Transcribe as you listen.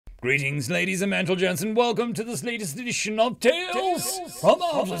Greetings, ladies and gents, and welcome to this latest edition of Tales from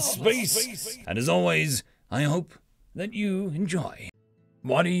Outer Space. And as always, I hope that you enjoy.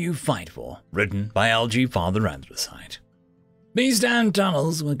 What Do You Fight For? Written by LgFatherAnthrocite. These damn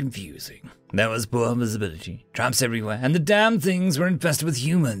tunnels were confusing. There was poor visibility, traps everywhere, and the damn things were infested with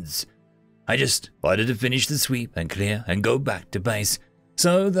humans. I just wanted to finish the sweep and clear and go back to base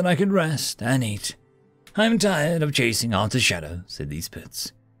so that I could rest and eat. I'm tired of chasing after shadows in these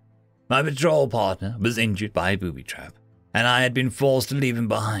pits. My patrol partner was injured by a booby trap, and I had been forced to leave him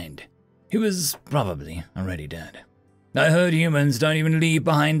behind. He was probably already dead. I heard humans don't even leave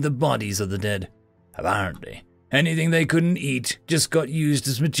behind the bodies of the dead. Apparently, anything they couldn't eat just got used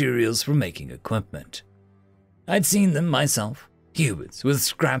as materials for making equipment. I'd seen them myself, humans with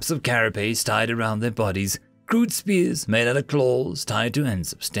scraps of carapace tied around their bodies, crude spears made out of claws tied to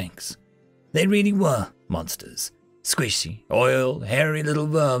ends of sticks. They really were monsters. Squishy, oiled, hairy little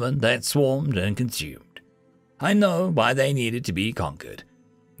vermin that swarmed and consumed. I know why they needed to be conquered,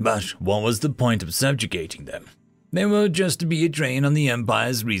 but what was the point of subjugating them? They were just to be a drain on the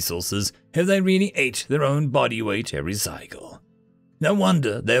Empire's resources if they really ate their own body weight every cycle. No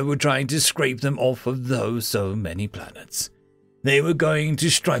wonder they were trying to scrape them off of those so many planets. They were going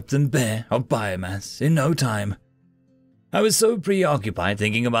to strip them bare of biomass in no time. I was so preoccupied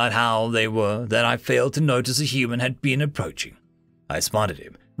thinking about how they were that I failed to notice a human had been approaching. I spotted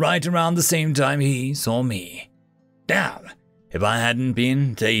him right around the same time he saw me. Damn! If I hadn't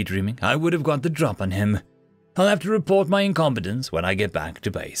been daydreaming, I would have got the drop on him. I'll have to report my incompetence when I get back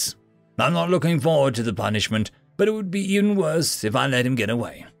to base. I'm not looking forward to the punishment, but it would be even worse if I let him get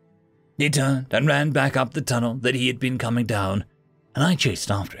away. He turned and ran back up the tunnel that he had been coming down, and I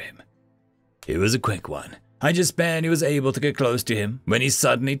chased after him. It was a quick one. I just barely was able to get close to him when he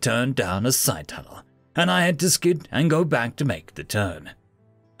suddenly turned down a side tunnel, and I had to skid and go back to make the turn.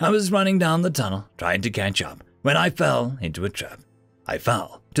 I was running down the tunnel, trying to catch up, when I fell into a trap. I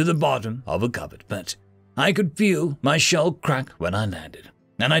fell to the bottom of a covered pit. I could feel my shell crack when I landed,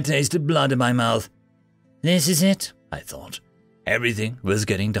 and I tasted blood in my mouth. This is it, I thought. Everything was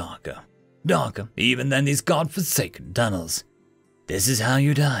getting darker. Darker even than these godforsaken tunnels. This is how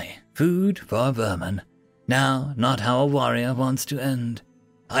you die. Food for vermin. Now, not how a warrior wants to end.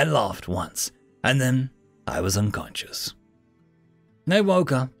 I laughed once, and then I was unconscious. I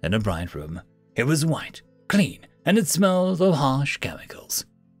woke up in a bright room. It was white, clean, and it smelled of harsh chemicals.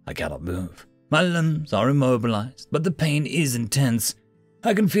 I cannot move. My limbs are immobilized, but the pain is intense.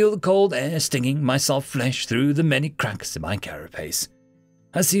 I can feel the cold air stinging my soft flesh through the many cracks in my carapace.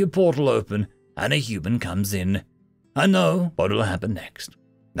 I see a portal open, and a human comes in. I know what will happen next.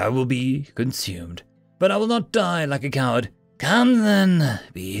 I will be consumed. But I will not die like a coward. Come then,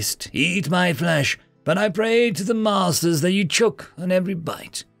 beast, eat my flesh, but I pray to the masters that you choke on every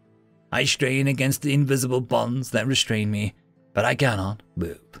bite. I strain against the invisible bonds that restrain me, but I cannot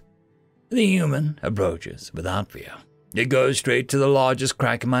move. The human approaches without fear. It goes straight to the largest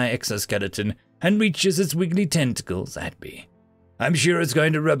crack in my exoskeleton and reaches its wiggly tentacles at me. I'm sure it's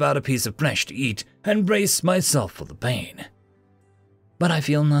going to rip out a piece of flesh to eat and brace myself for the pain. But I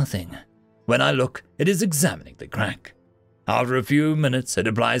feel nothing. When I look, it is examining the crack. After a few minutes, it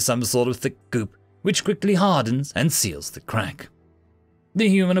applies some sort of thick goop, which quickly hardens and seals the crack. The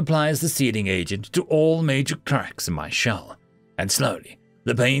human applies the sealing agent to all major cracks in my shell, and slowly,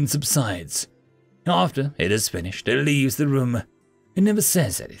 the pain subsides. After it is finished, it leaves the room. It never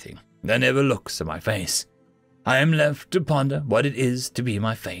says anything, it never looks at my face. I am left to ponder what it is to be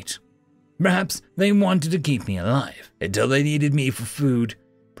my fate. Perhaps they wanted to keep me alive until they needed me for food.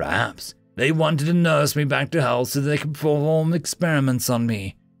 Perhaps they wanted to nurse me back to health so they could perform experiments on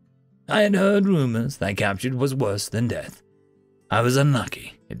me. I had heard rumors that captured was worse than death. I was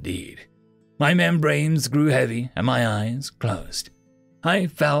unlucky, indeed. My membranes grew heavy and my eyes closed. I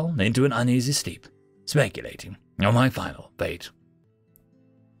fell into an uneasy sleep, speculating on my final fate.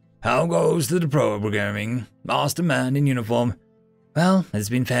 How goes the deprogramming? Asked a man in uniform. Well, it's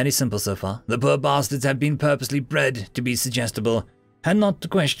been fairly simple so far. The poor bastards have been purposely bred to be suggestible, and not to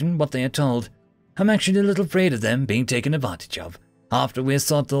question what they are told. I'm actually a little afraid of them being taken advantage of, after we've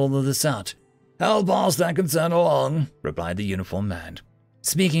sorted all of this out. I'll pass that concern along, replied the uniformed man.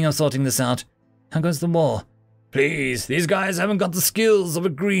 Speaking of sorting this out, how goes the war? Please, these guys haven't got the skills of a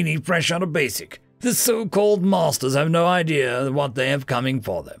greenie fresh out of basic. The so-called masters have no idea what they have coming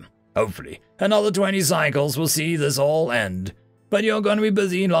for them. Hopefully, another 20 cycles will see this all end. But you're going to be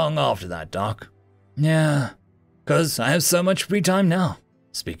busy long after that, Doc. Yeah. 'Cause I have so much free time now.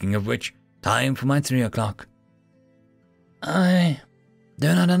 Speaking of which, time for my 3 o'clock. I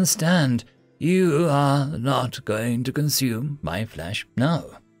do not understand. You are not going to consume my flesh,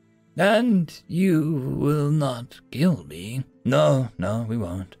 no. And you will not kill me. No, we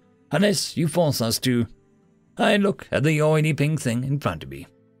won't. Unless you force us to. I look at the oily pink thing in front of me.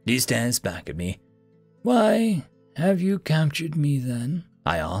 He stares back at me. Why have you captured me then?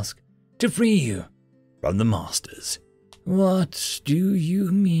 I ask. To free you. From the masters. What do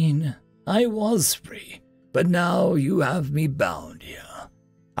you mean? I was free, but now you have me bound here.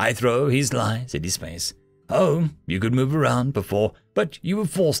 I throw his lies at his face. Oh, you could move around before, but you were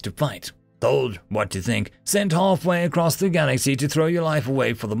forced to fight. Told what to think, sent halfway across the galaxy to throw your life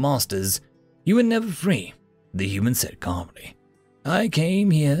away for the masters. You were never free, the human said calmly. I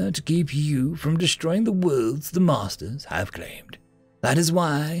came here to keep you from destroying the worlds the masters have claimed. That is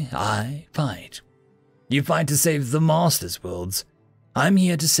why I fight. You fight to save the masters' worlds. I'm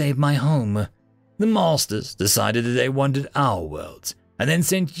here to save my home. The masters decided that they wanted our worlds, and then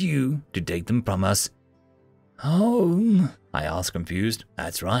sent you to take them from us. Home? I asked confused.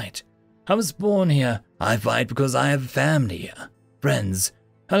 That's right. I was born here. I fight because I have family here, friends,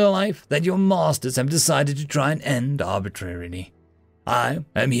 and a life that your masters have decided to try and end arbitrarily. I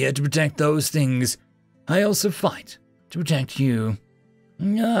am here to protect those things. I also fight to protect you.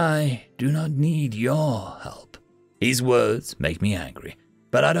 I do not need your help. His words make me angry,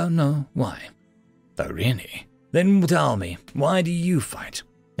 but I don't know why. Oh, really? Then tell me, why do you fight?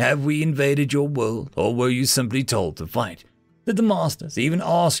 Have we invaded your world, or were you simply told to fight? Did the masters even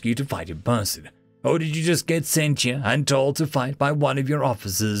ask you to fight in person? Or did you just get sent here and told to fight by one of your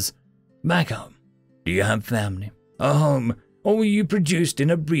officers? Back home, do you have family, a home, or were you produced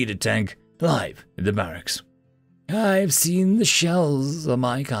in a breeder tank, live in the barracks? I've seen the shells of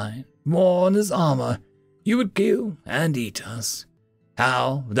my kind, worn as armor. You would kill and eat us.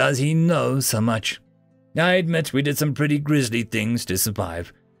 How does he know so much? I admit we did some pretty grisly things to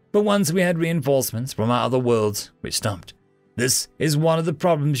survive, but once we had reinforcements from our other worlds, we stopped. This is one of the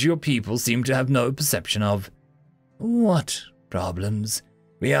problems your people seem to have no perception of. What problems?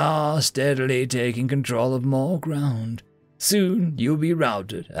 We are steadily taking control of more ground. Soon you'll be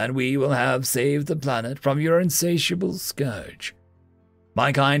routed, and we will have saved the planet from your insatiable scourge.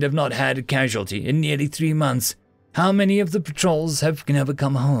 My kind have not had a casualty in nearly 3 months. How many of the patrols have never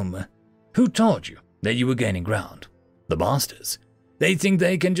come home? Who told you that you were gaining ground? The masters. They think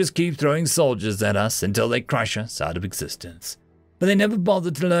they can just keep throwing soldiers at us until they crush us out of existence. But they never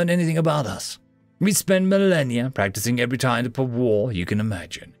bothered to learn anything about us. We spend millennia practicing every kind of war you can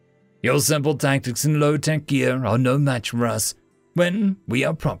imagine. Your simple tactics and low-tech gear are no match for us when we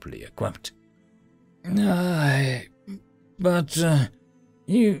are properly equipped. But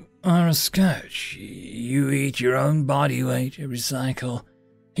you are a scourge. You eat your own body weight every cycle.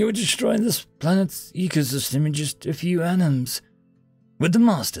 You would destroy this planet's ecosystem in just a few annums. Would the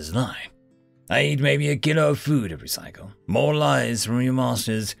masters lie? I eat maybe a kilo of food every cycle. More lies from your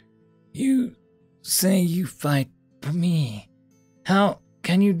masters. You say you fight for me. How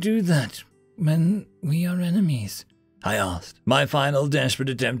can you do that when we are enemies? I asked, my final desperate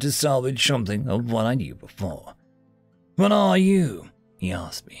attempt to salvage something of what I knew before. What are you? He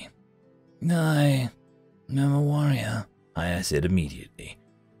asked me. I am a warrior, I said immediately.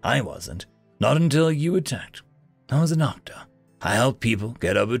 I wasn't. Not until you attacked. I was a doctor. I helped people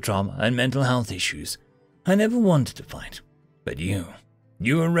get over trauma and mental health issues. I never wanted to fight. But you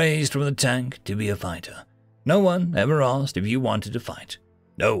were raised from the tank to be a fighter. No one ever asked if you wanted to fight.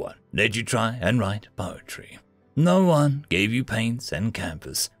 No one let you try and write poetry. No one gave you paints and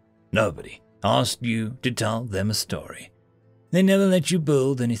canvas. Nobody asked you to tell them a story. They never let you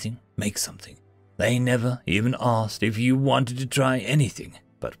build anything, make something. They never even asked if you wanted to try anything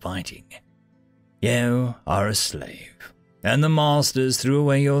but fighting. You are a slave, and the masters threw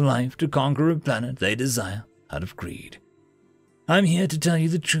away your life to conquer a planet they desire out of greed. I'm here to tell you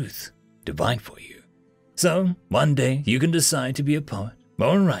the truth, to fight for you. So, one day you can decide to be a poet,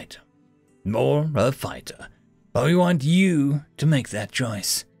 or a writer, or a fighter, but we want you to make that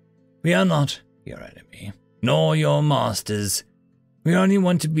choice. We are not your enemy, nor your masters. We only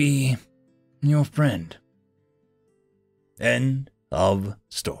want to be your friend. End of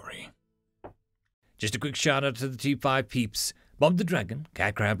story. Just a quick shout out to the T5 peeps. Bob the Dragon,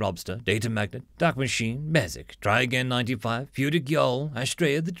 Cat Crab Lobster, Data Magnet, Dark Machine, Bezic, Try Again 95, Pudic Yol,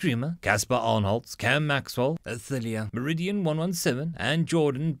 Astrea the Dreamer, Caspar Arnholtz, Cam Maxwell, Athelia, Meridian 117, and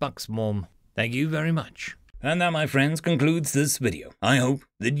Jordan Bucksmorm. Thank you very much. And that, my friends, concludes this video. I hope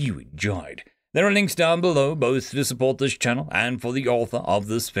that you enjoyed. There are links down below, both to support this channel and for the author of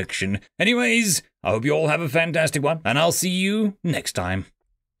this fiction. Anyways, I hope you all have a fantastic one, and I'll see you next time.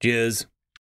 Cheers.